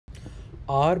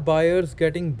Are buyers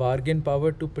getting bargain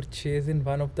power to purchase in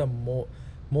one of the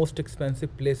most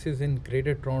expensive places in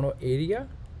Greater Toronto area?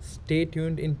 Stay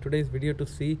tuned in today's video to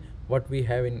see what we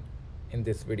have in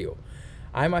this video.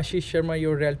 I'm Ashish Sharma,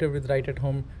 your realtor with Right at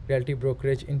Home Realty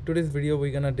Brokerage. In today's video,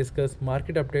 we're gonna discuss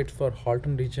market updates for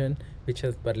Halton region, which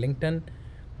has Burlington,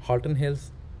 Halton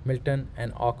Hills, Milton,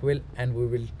 and Oakville, and we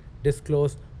will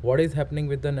disclose what is happening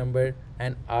with the number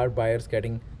and are buyers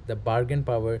getting the bargain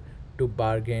power to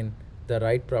bargain the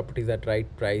right properties at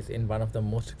right price in one of the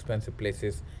most expensive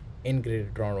places in Greater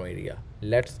Toronto area.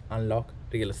 Let's unlock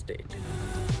real estate.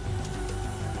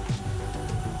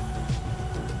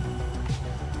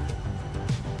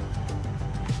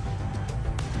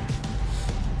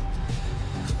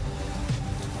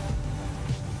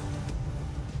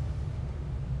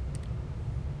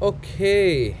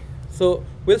 Okay, so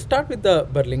we'll start with the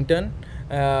Burlington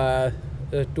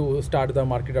to start the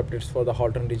market updates for the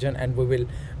Halton region, and we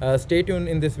will stay tuned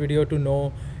in this video to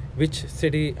know which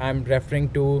city I'm referring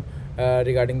to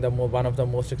regarding the one of the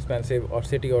most expensive or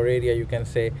city or area, you can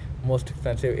say most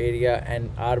expensive area, and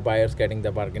are buyers getting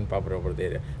the bargain power over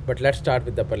there. But let's start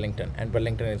with the Burlington, and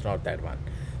Burlington is not that one.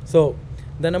 So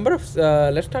the number of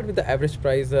let's start with the average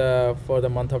price for the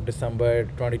month of December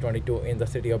 2022 in the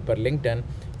city of Burlington.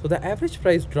 So the average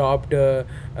price dropped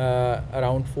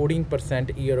around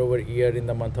 14% year over year in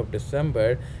the month of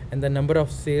December, and the number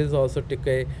of sales also took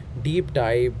a deep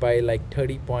dive by like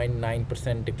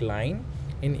 30.9% decline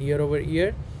in year over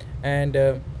year. And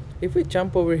if we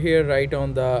jump over here right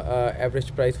on the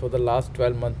average price for the last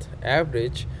 12-month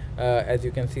average, as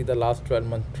you can see the last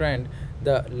 12-month trend,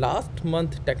 the last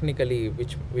month technically,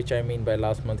 which I mean by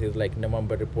last month is like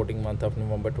November, reporting month of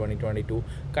November 2022,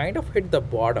 kind of hit the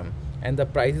bottom, and the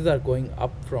prices are going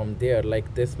up from there.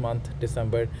 Like this month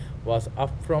December was up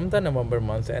from the November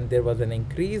months, and there was an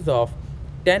increase of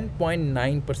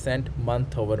 10.9%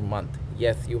 month over month.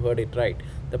 Yes, you heard it right,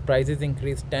 the prices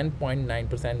increased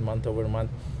 10.9% month over month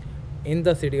in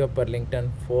the city of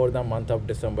Burlington for the month of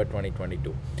December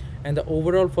 2022. And the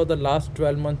overall for the last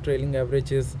 12-month trailing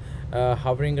average is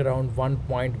hovering around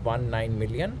 1.19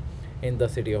 million in the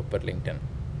city of Burlington.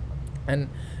 And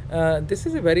this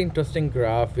is a very interesting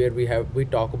graph where we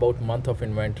talk about month of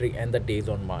inventory and the days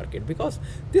on market, because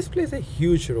this plays a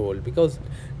huge role. Because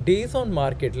days on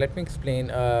market, let me explain,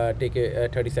 take a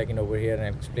 30-second over here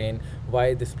and explain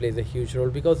why this plays a huge role.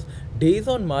 Because days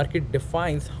on market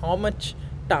defines how much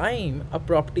time a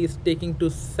property is taking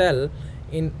to sell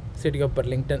in city of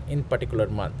Burlington in particular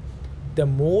month. The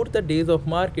more the days of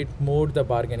market, more the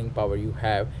bargaining power you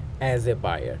have as a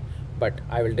buyer. But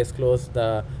I will disclose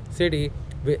the city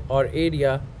or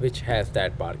area which has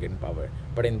that bargain power.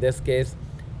 But in this case,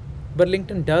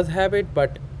 Burlington does have it,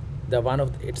 but the one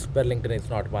of its Burlington is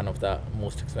not one of the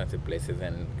most expensive places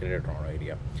in Greater Toronto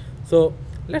area. So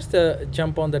let's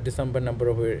jump on the December number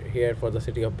over here for the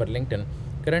city of Burlington.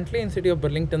 Currently in city of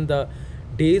Burlington, the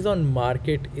days on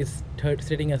market is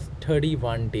sitting as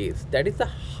 31 days. That is the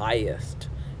highest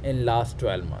in last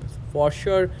 12 months. For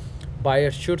sure,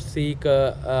 buyers should seek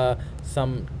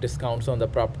some discounts on the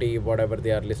property, whatever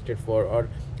they are listed for, or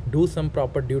do some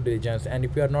proper due diligence. And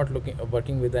if you are not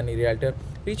working with any realtor,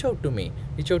 reach out to me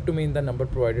in the number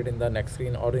provided in the next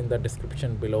screen or in the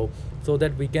description below, so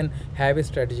that we can have a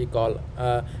strategy call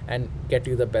and get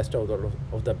you the best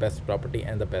of the best property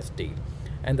and the best deal.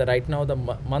 And right now the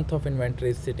month of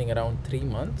inventory is sitting around 3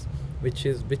 months,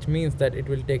 which means that it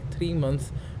will take 3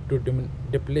 months to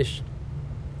deplete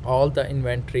all the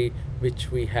inventory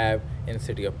which we have in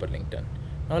city of Burlington.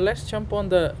 Now let's jump on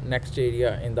the next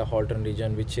area in the Halton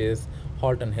region, which is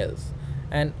Halton Hills.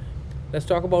 And let's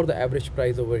talk about the average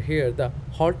price over here. The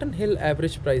Halton Hill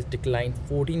average price declined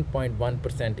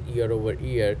 14.1% year over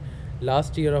year.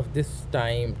 Last year of this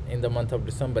time in the month of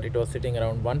December, it was sitting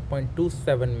around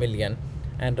 1.27 million,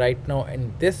 and right now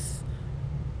in this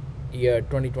year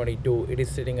 2022, it is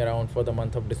sitting around for the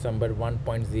month of December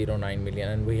 1.09 million,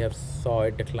 and we have saw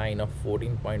a decline of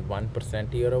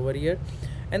 14.1% year over year.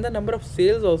 And the number of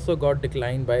sales also got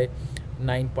declined by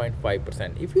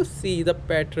 9.5%. If you see the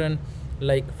pattern,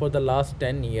 like for the last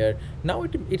 10 years, now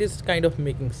it is kind of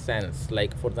making sense,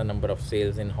 like for the number of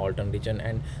sales in Halton region,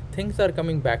 and things are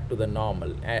coming back to the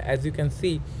normal. As you can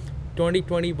see,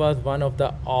 2020 was one of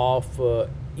the off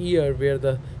year where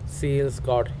the sales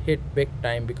got hit big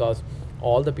time, because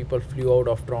all the people flew out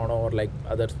of Toronto or like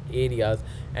other areas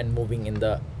and moving in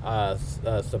the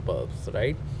suburbs,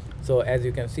 right? So as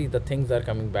you can see, the things are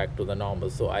coming back to the normal.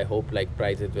 So I hope like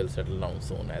prices will settle down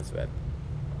soon as well.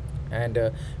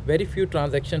 And very few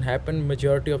transactions happened.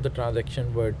 Majority of the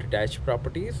transactions were detached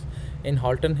properties in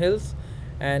Halton Hills.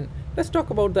 And let's talk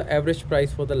about the average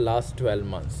price for the last 12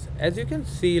 months. As you can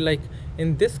see, like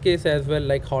in this case as well,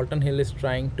 like Halton Hill is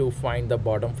trying to find the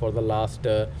bottom for the last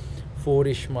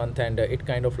 4-ish month, and it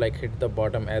kind of like hit the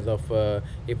bottom as of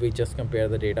if we just compare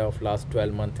the data of last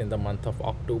 12 months in the month of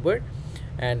October.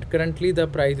 And currently the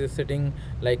price is sitting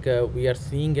like we are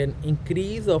seeing an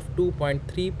increase of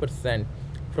 2.3%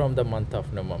 from the month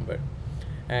of November.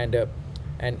 And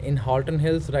in Halton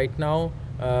Hills right now,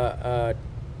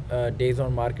 days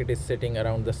on market is sitting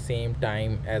around the same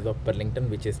time as of Burlington,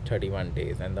 which is 31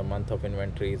 days, and the month of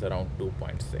inventory is around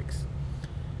 2.6.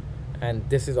 And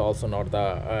this is also not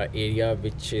the area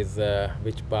which is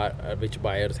which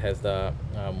buyers has the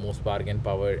most bargain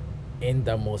power in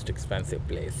the most expensive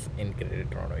place in Greater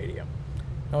Toronto area.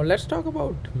 Now let's talk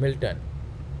about Milton.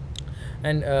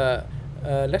 And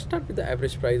let's start with the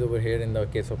average price over here in the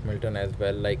case of Milton as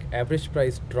well. Like average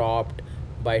price dropped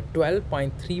by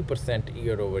 12.3%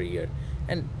 year over year.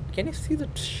 And can you see the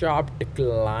sharp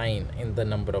decline in the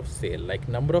number of sale? Like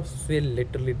number of sale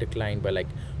literally declined by like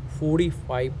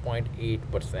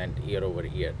 45.8% year over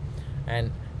year.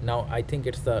 And now I think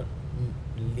it's the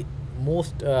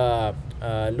most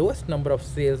lowest number of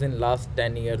sales in last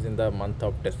 10 years in the month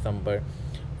of December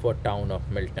for town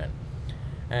of Milton.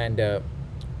 And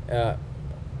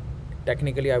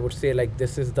technically I would say like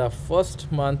this is the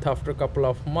first month after a couple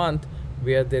of months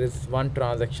where there is one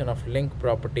transaction of Link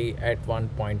property at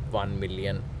 1.1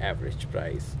 million average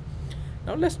price.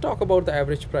 Now let's talk about the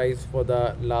average price for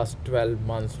the last 12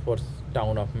 months for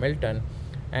town of Milton.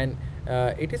 And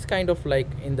it is kind of like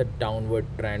in the downward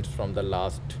trends from the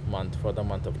last month for the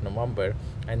month of November,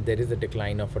 and there is a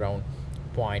decline of around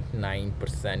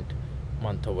 0.9%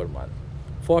 month over month.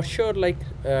 For sure, like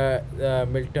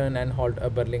Milton and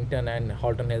Burlington and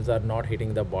Halton Hills are not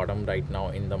hitting the bottom right now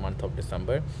in the month of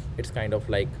December. It's kind of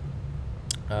like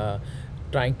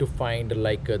trying to find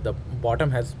like the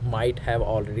bottom might have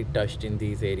already touched in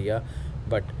these area,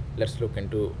 but let's look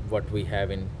into what we have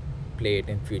in play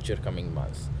in future coming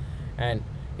months. And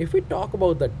if we talk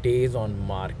about the days on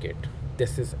market,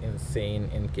 this is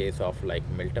insane in case of like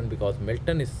Milton, because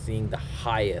Milton is seeing the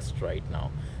highest right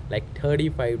now, like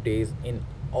 35 days in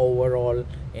overall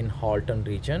in Halton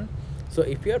region. So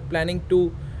if you are planning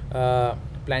to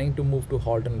move to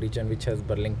Halton region, which has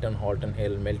Burlington, Halton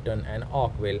Hill, Milton and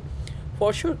Oakville,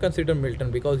 for sure consider Milton,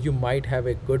 because you might have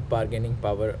a good bargaining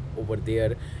power over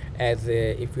there as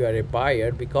if you are a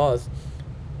buyer, because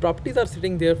properties are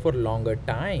sitting there for longer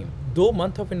time, though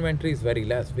month of inventory is very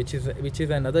less, which is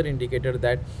another indicator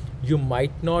that you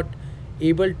might not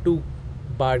able to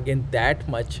bargain that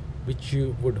much which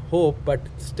you would hope, but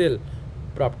still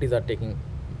properties are taking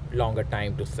longer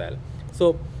time to sell.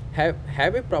 So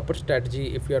have a proper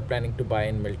strategy if you are planning to buy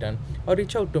in Milton, or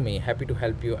reach out to me. Happy to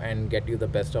help you and get you the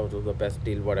best out of the best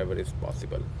deal, whatever is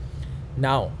possible.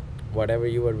 Now whatever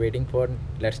you were waiting for,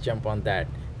 let's jump on that.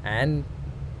 And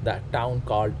the town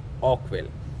called Oakville.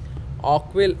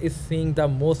 Oakville is seeing the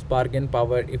most bargain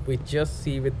power if we just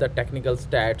see with the technical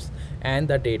stats and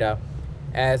the data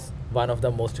as one of the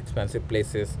most expensive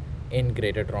places in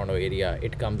Greater Toronto area.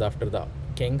 It comes after the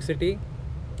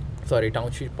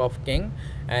township of King,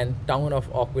 and town of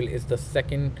Oakville is the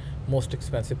second most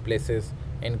expensive places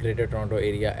in Greater Toronto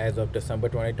area as of December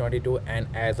 2022 and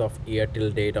as of year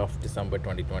till date of December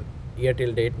 2020. Year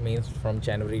till date means from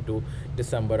January to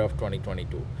December of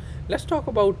 2022. Let's talk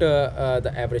about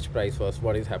the average price first.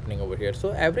 What is happening over here?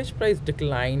 So average price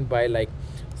declined by like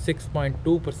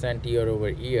 6.2% year over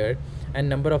year, and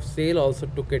number of sale also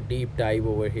took a deep dive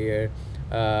over here,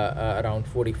 around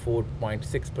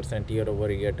 44.6% year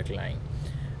over year decline.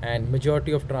 And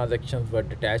majority of transactions were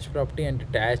detached property, and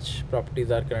detached properties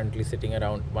are currently sitting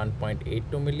around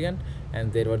 1.82 million,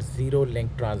 and there was zero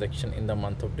link transaction in the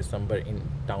month of December in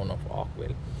town of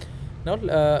Oakville.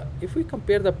 Now if we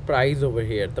compare the price over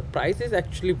here, the prices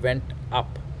actually went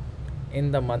up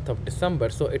in the month of December,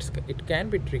 so it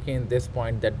can be tricky in this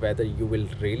point that whether you will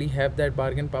really have that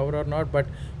bargain power or not, but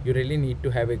you really need to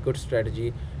have a good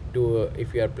strategy to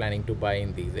if you are planning to buy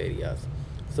in these areas.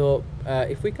 So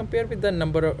if we compare with the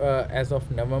number as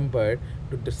of November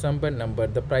to December number,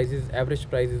 the average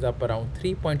price is up around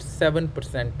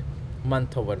 3.7%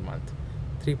 month over month,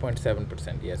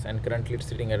 3.7%, yes, and currently it's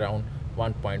sitting around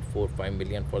 1.45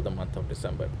 million for the month of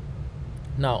December.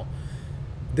 Now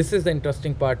this is the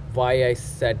interesting part, why I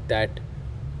said that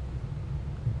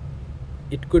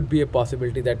it could be a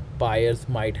possibility that buyers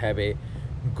might have a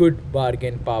good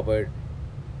bargain power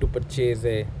to purchase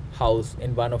a house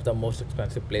in one of the most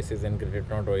expensive places in Greater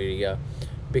Toronto area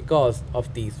because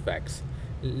of these facts.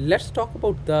 Let's talk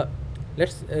about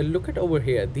let's look at over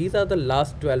here. These are the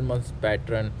last 12 months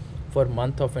pattern for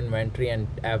month of inventory and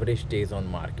average days on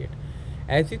market.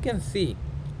 As you can see,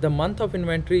 the month of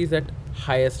inventory is at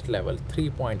highest level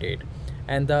 3.8,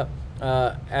 and the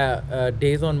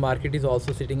days on market is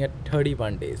also sitting at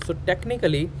 31 days. So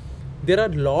technically there are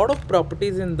a lot of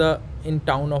properties in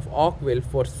town of Oakville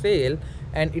for sale,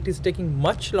 and it is taking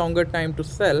much longer time to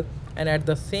sell, and at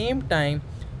the same time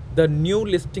the new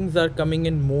listings are coming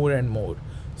in more and more.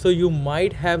 So you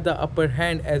might have the upper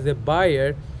hand as a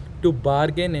buyer to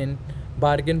bargain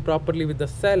properly with the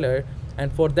seller,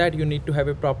 and for that you need to have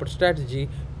a proper strategy,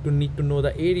 to need to know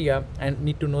the area and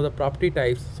need to know the property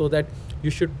types, so that you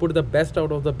should put the best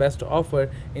out of the best offer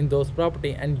in those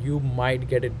property, and you might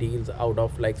get a deals out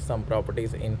of like some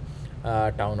properties in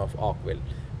town of Oakville.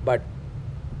 But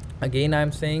again,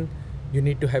 I'm saying you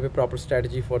need to have a proper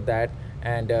strategy for that,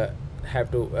 and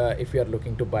have to if you are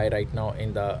looking to buy right now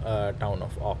in the town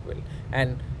of Oakville.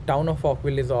 And town of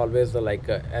Oakville is always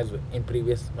as in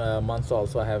previous months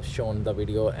also I have shown the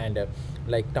video, and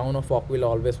like town of Oakville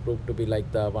always proved to be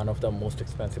like the one of the most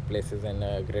expensive places in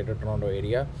greater Toronto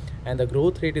area, and the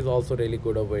growth rate is also really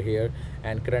good over here.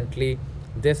 And currently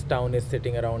this town is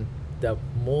sitting around the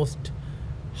most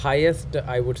highest,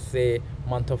 I would say,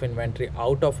 month of inventory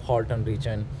out of Halton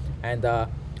region, and the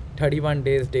 31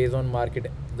 days on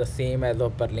market the same as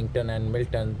of Burlington and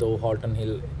Milton, though Halton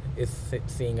Hill is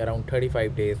seeing around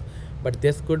 35 days. But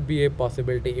this could be a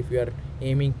possibility if you are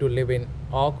aiming to live in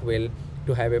Oakville,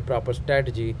 to have a proper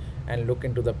strategy and look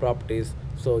into the properties,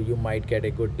 so you might get a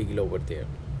good deal over there.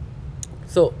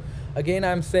 So again,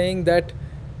 I'm saying that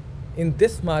in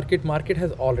this market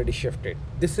has already shifted.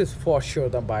 This is for sure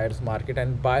the buyer's market,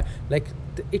 and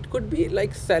it could be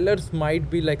like sellers might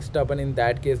be like stubborn in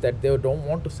that case, that they don't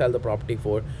want to sell the property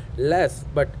for less,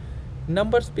 but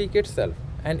numbers speak itself.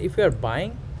 And if you are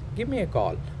buying, give me a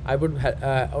call.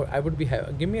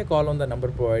 Give me a call on the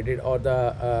number provided, or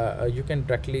you can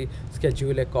directly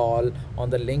schedule a call on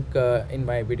the link in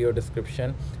my video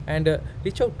description, and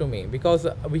reach out to me, because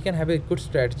we can have a good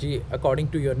strategy according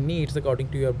to your needs, according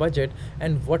to your budget,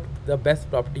 and what the best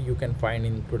property you can find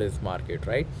in today's market,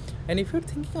 right? And if you're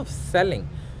thinking of selling,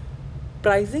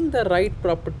 pricing the right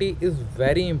property is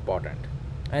very important.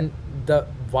 And the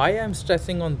why I'm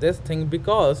stressing on this thing,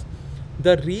 because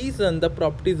the reason the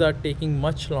properties are taking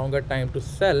much longer time to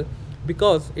sell,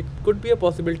 because it could be a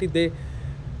possibility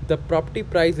the property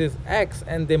price is X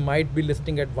and they might be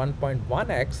listing at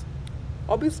 1.1x.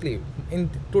 Obviously in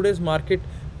today's market,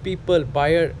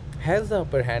 buyer has the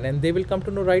upper hand, and they will come to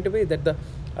know right away that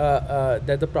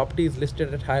the property is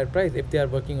listed at higher price if they are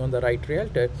working on the right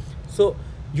realtor. So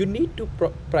you need to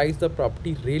price the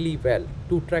property really well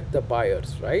to attract the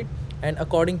buyers, right? And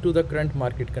according to the current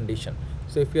market condition.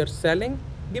 So if you're selling,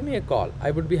 give me a call.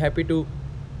 I would be happy to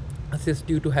assist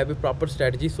you to have a proper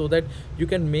strategy, so that you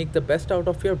can make the best out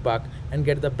of your buck and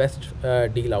get the best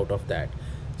deal out of that.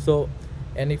 So,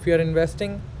 and if you're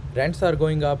investing, rents are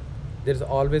going up, there's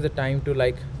always a time to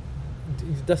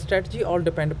the strategy all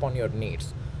depend upon your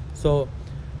needs. So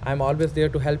I'm always there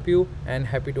to help you, and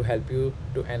happy to help you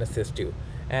and assist you.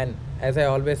 And as I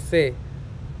always say,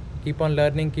 keep on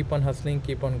learning, keep on hustling,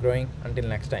 keep on growing. Until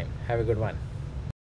next time, have a good one.